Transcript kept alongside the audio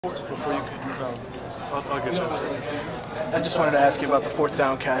Before you move on, I'll get you in a second. I just wanted to ask you about the fourth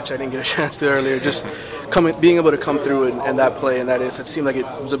down catch. I didn't get a chance to earlier. Just being able to come through and that play and that it seemed like it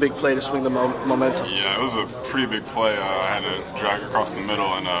was a big play to swing the momentum. Yeah, it was a pretty big play. I had to drag across the middle,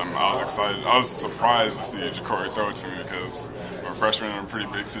 and I was excited. I was surprised to see Ja'Cory throw it to me because I'm a freshman in a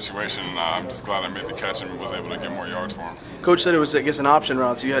pretty big situation. And I'm just glad I made the catch and was able to get more yards for him. Coach said it was, I guess, an option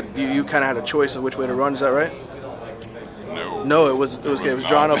route, so you kind of had a choice of which way to run. Is that right? No, it was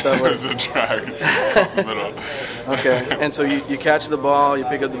drawn up that way. It was a drag across the middle. Okay, and so you catch the ball, you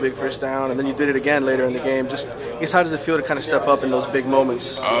pick up the big first down, and then you did it again later in the game. Just, I guess, how does it feel to kind of step up in those big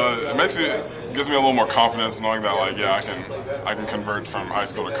moments? It gives me a little more confidence knowing that, like, yeah, I can convert from high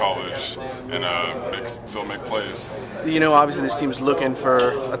school to college and still make plays. You know, obviously this team's looking for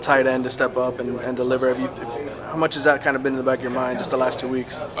a tight end to step up and deliver. How much has that kind of been in the back of your mind just the last 2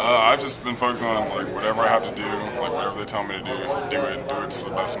 weeks? I've just been focusing on, like, whatever I have to do, like whatever they tell me to do it to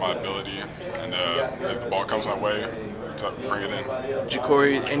the best of my ability. And if the ball comes my way, to bring it in.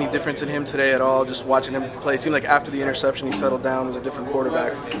 Ja'Cory, any difference in him today at all? Just watching him play, it seemed like after the interception he settled down, was a different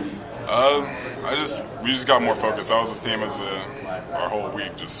quarterback. We just got more focused. That was the theme of our whole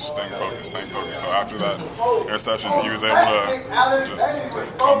week, just staying focused. So after that interception, he was able to just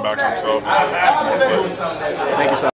come back to himself and make more plays. Thank you, son.